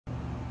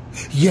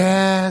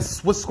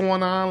Yes, what's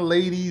going on,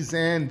 ladies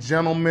and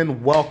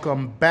gentlemen?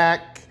 Welcome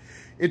back.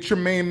 It's your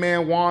main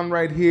man Juan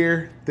right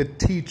here, the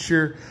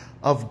teacher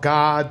of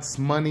God's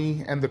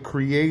money and the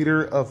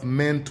creator of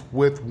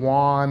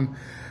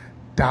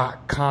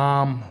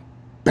mintwithjuan.com.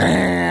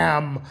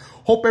 Bam!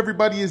 Hope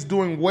everybody is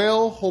doing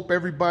well. Hope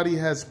everybody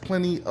has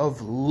plenty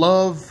of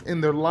love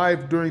in their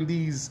life during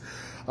these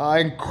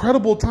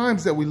incredible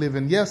times that we live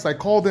in. Yes, I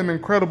call them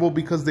incredible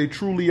because they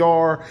truly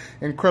are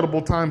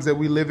incredible times that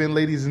we live in,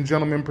 ladies and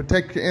gentlemen.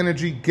 Protect your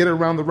energy, get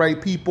around the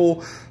right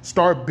people,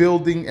 start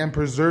building and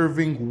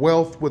preserving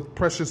wealth with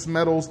precious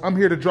metals. I'm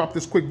here to drop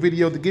this quick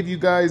video to give you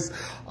guys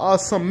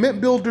some Mint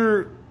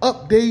Builder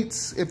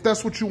updates, if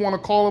that's what you want to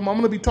call them. I'm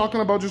going to be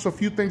talking about just a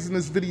few things in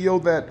this video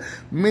that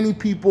many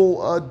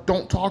people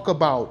don't talk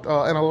about,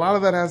 and a lot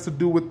of that has to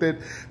do with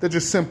it. They're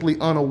just simply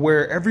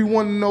unaware.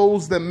 Everyone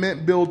knows that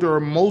Mint Builder, or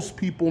most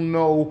people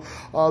know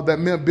that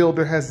Mint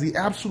Builder has the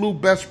absolute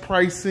best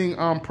pricing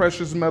on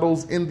precious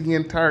metals in the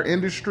entire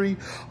industry,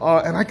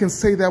 and I can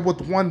say that with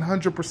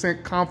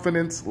 100%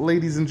 confidence,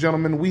 ladies and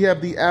gentlemen. We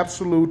have the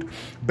absolute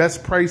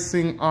best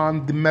pricing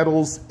on the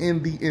metals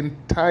in the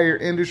entire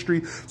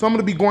industry. So I'm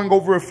going to be going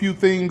over a few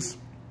things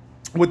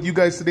with you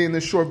guys today in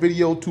this short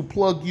video to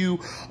plug you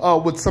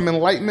with some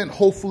enlightenment,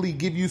 hopefully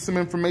give you some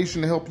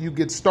information to help you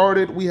get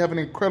started. We have an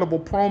incredible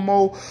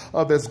promo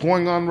that's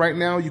going on right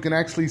now. You can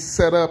actually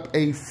set up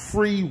a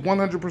free,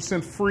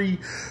 100% free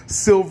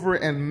Silver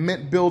and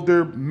Mint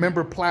Builder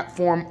member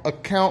platform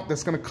account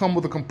that's going to come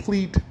with a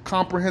complete,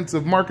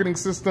 comprehensive marketing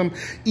system,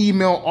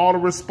 email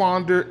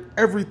autoresponder.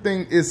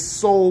 Everything is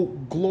so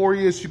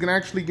glorious. You can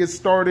actually get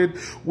started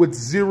with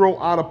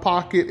zero out of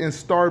pocket and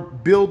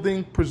start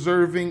building,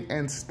 preserving,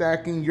 and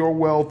stacking your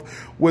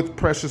wealth with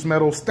precious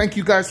metals. Thank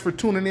you guys for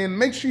tuning in.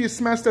 Make sure you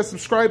smash that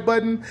subscribe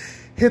button,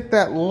 hit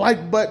that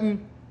like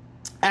button,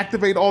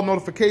 activate all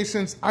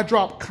notifications. I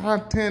drop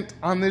content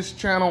on this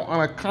channel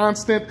on a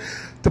constant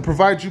to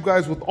provide you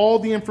guys with all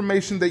the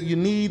information that you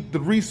need,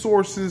 the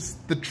resources,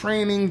 the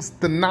trainings,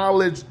 the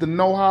knowledge, the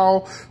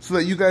know-how, so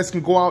that you guys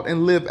can go out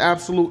and live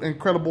absolute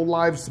incredible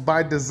lives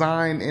by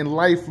design in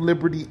life,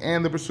 liberty,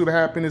 and the pursuit of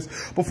happiness.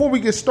 Before we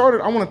get started,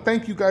 I want to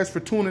thank you guys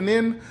for tuning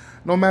in.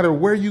 No matter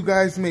where you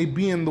guys may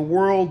be in the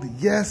world,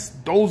 yes,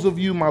 those of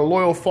you, my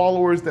loyal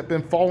followers that have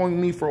been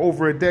following me for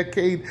over a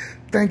decade,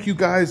 thank you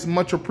guys,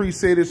 much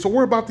appreciated. So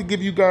we're about to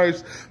give you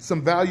guys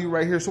some value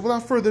right here. So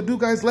without further ado,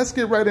 guys, let's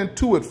get right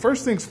into it.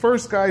 First things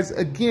first, guys,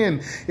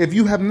 again, if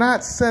you have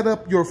not set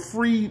up your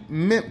free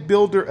Mint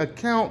Builder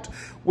account,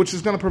 which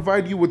is going to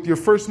provide you with your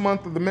first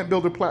month of the Mint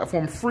Builder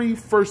platform free,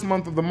 first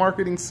month of the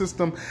marketing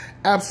system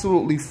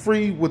absolutely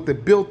free with the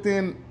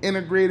built-in,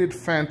 integrated,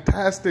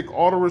 fantastic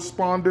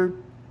autoresponder,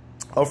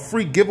 a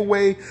free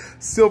giveaway,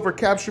 silver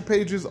capture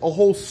pages, a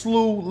whole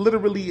slew,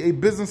 literally a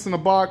business in a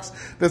box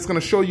that's going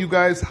to show you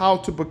guys how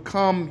to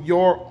become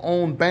your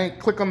own bank.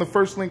 Click on the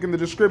first link in the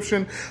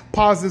description,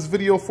 pause this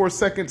video for a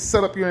second,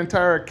 set up your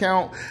entire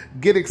account,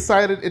 get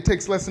excited. It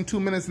takes less than 2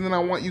 minutes, and then I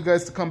want you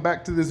guys to come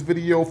back to this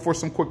video for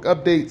some quick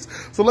updates.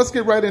 So let's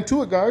get right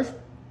into it, guys.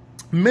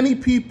 Many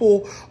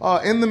people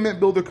in the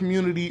Mint Builder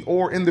community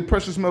or in the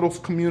precious metals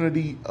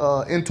community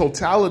in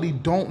totality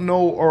don't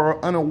know or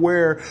are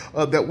unaware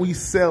that we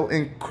sell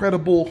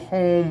incredible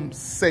home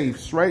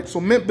safes, right? So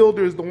Mint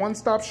Builder is the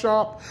one-stop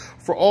shop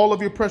for all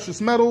of your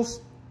precious metals,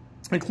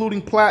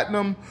 including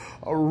platinum,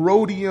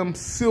 rhodium,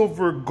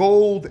 silver,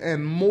 gold,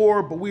 and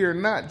more. But we are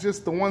not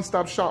just the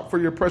one-stop shop for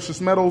your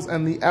precious metals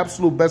and the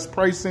absolute best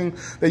pricing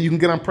that you can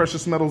get on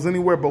precious metals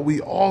anywhere, but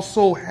we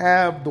also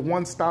have the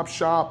one-stop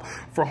shop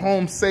for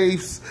home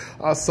safes,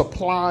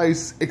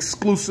 supplies,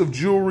 exclusive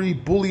jewelry,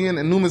 bullion,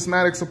 and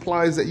numismatic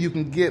supplies that you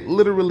can get.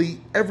 Literally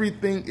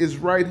everything is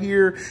right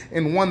here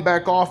in one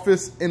back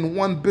office, in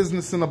one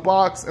business in a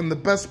box. And the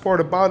best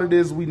part about it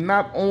is we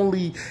not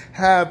only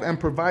have and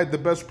provide the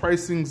best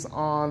pricings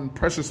on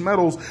precious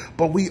metals,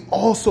 but we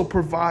also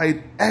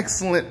provide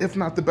excellent, if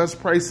not the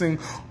best pricing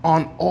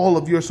on all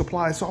of your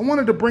supplies. So I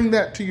wanted to bring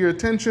that to your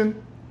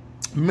attention.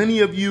 Many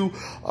of you,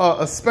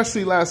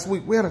 especially last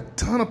week, we had a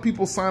ton of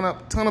people sign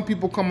up, ton of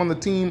people come on the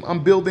team.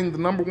 I'm building the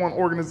 #1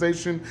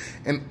 organization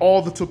in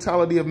all the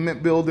totality of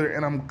Mint Builder,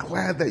 and I'm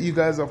glad that you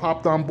guys have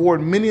hopped on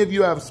board. Many of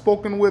you I have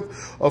spoken with,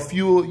 a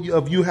few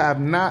of you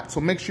have not, so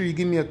make sure you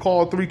give me a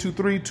call,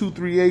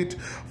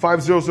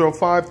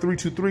 323-238-5005,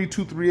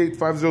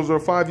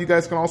 323-238-5005. You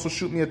guys can also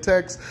shoot me a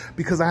text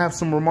because I have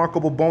some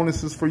remarkable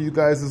bonuses for you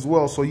guys as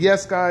well. So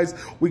yes, guys,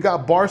 we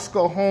got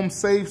Barska home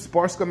safes.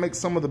 Barska makes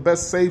some of the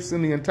best safes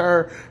in the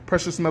entire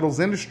precious metals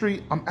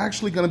industry. I'm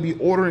actually going to be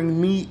ordering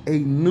me a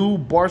new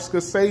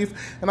Barska safe,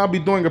 and I'll be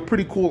doing a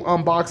pretty cool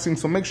unboxing,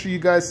 so make sure you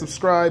guys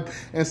subscribe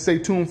and stay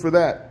tuned for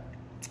that.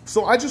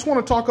 So I just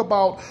want to talk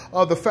about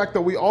the fact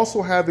that we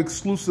also have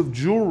exclusive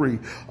jewelry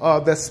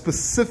that's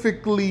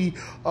specifically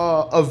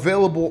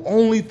available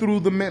only through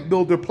the Mint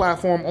Builder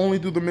platform, only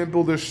through the Mint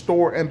Builder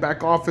store and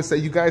back office that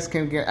you guys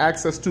can get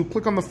access to.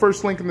 Click on the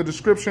first link in the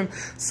description,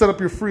 set up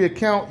your free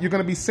account. You're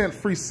going to be sent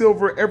free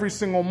silver every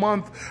single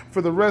month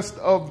for the rest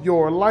of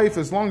your life,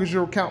 as long as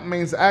your account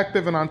remains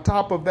active. And on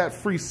top of that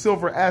free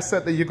silver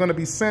asset that you're going to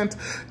be sent,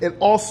 it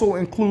also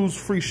includes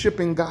free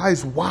shipping,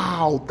 guys.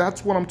 Wow,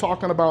 that's what I'm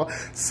talking about.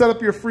 Set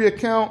up your free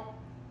account.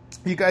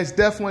 You guys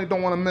definitely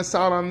don't want to miss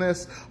out on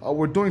this.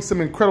 We're doing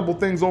some incredible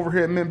things over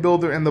here at Mint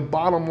Builder, and the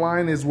bottom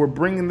line is we're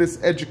bringing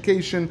this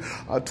education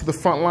to the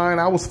front line.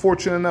 I was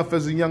fortunate enough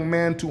as a young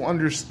man to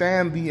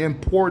understand the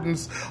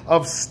importance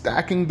of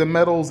stacking the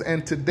metals,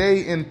 and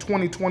today in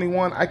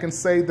 2021, I can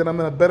say that I'm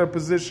in a better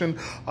position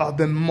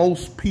than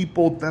most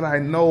people that I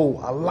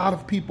know. A lot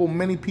of people,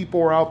 many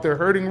people are out there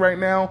hurting right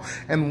now,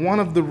 and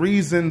one of the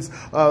reasons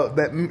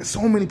that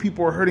so many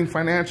people are hurting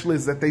financially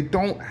is that they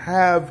don't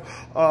have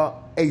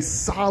a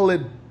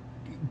solid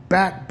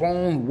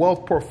backbone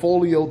wealth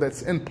portfolio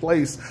that's in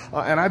place.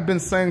 And I've been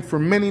saying for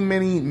many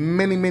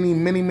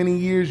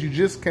years, you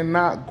just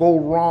cannot go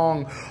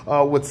wrong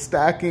with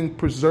stacking,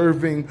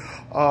 preserving,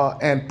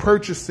 and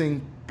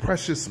purchasing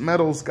precious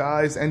metals,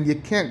 guys. And you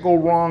can't go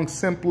wrong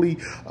simply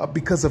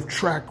because of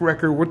track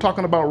record. We're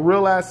talking about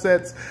real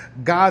assets,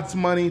 God's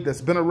money that's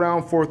been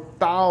around for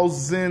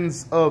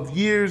thousands of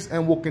years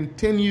and will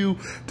continue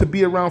to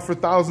be around for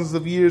thousands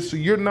of years. So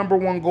your number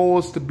one goal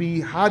is to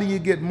be, how do you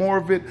get more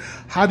of it?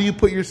 How do you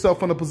put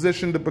yourself in a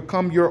position to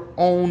become your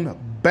own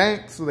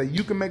bank so that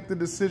you can make the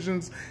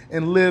decisions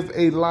and live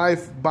a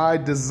life by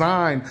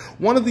design?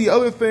 One of the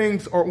other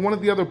things, or one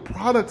of the other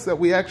products that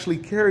we actually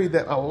carry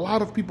that a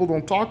lot of people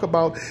don't talk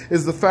about,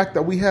 is the fact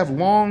that we have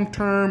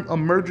long-term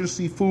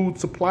emergency food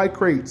supply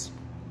crates.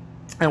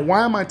 And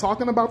why am I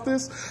talking about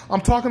this?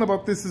 I'm talking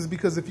about this is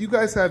because if you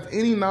guys have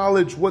any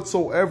knowledge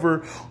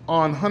whatsoever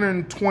on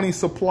 120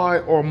 supply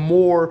or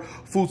more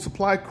food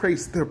supply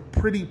crates, they're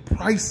pretty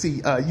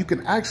pricey. You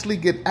can actually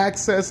get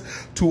access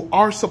to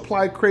our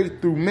supply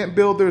crate through Mint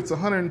Builder. It's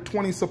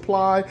 120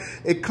 supply.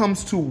 It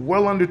comes to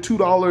well under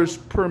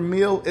 $2 per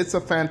meal. It's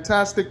a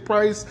fantastic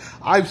price.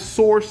 I've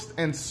sourced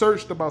and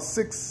searched about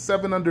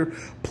 600-700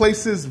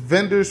 places,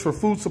 vendors for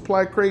food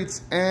supply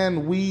crates,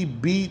 and we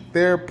beat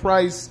their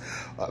price,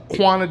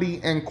 quantity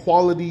and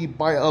quality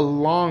by a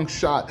long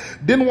shot.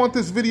 Didn't want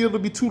this video to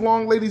be too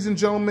long, ladies and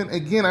gentlemen.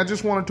 Again, I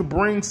just wanted to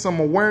bring some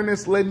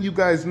awareness, letting you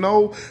guys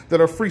know that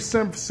our free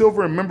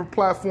silver and member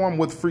platform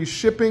with free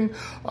shipping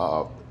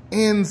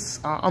ends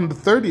on the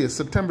 30th,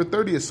 September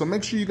 30th. So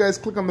make sure you guys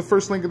click on the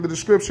first link in the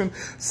description,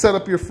 set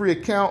up your free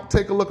account,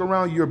 take a look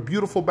around your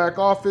beautiful back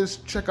office,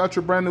 check out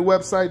your brand new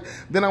website.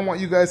 Then I want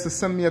you guys to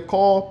send me a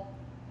call.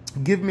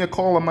 Give me a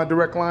call on my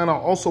direct line.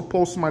 I'll also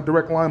post my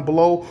direct line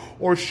below,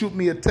 or shoot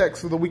me a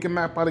text so that we can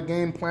map out a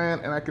game plan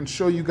and I can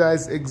show you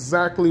guys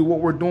exactly what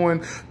we're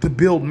doing to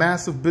build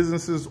massive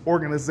businesses,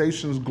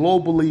 organizations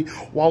globally,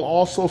 while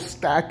also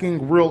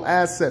stacking real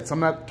assets. I'm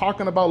not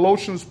talking about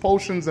lotions,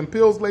 potions, and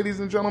pills,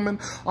 ladies and gentlemen.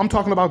 I'm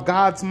talking about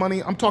God's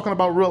money. I'm talking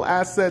about real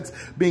assets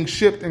being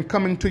shipped and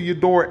coming to your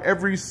door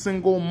every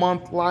single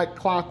month like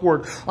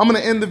clockwork. I'm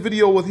going to end the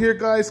video with here,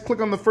 guys. Click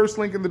on the first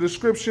link in the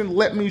description.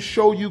 Let me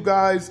show you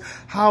guys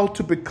how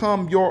to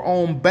become your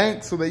own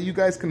bank so that you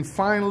guys can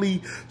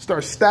finally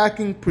start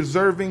stacking,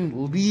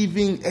 preserving,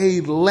 leaving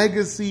a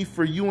legacy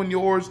for you and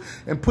yours,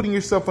 and putting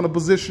yourself in a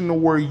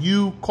position where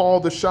you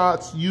call the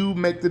shots, you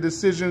make the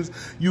decisions,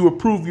 you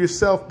approve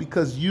yourself,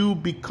 because you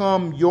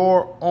become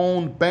your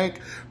own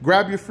bank.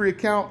 Grab your free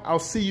account. I'll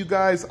see you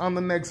guys on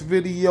the next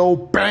video.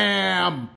 Bam!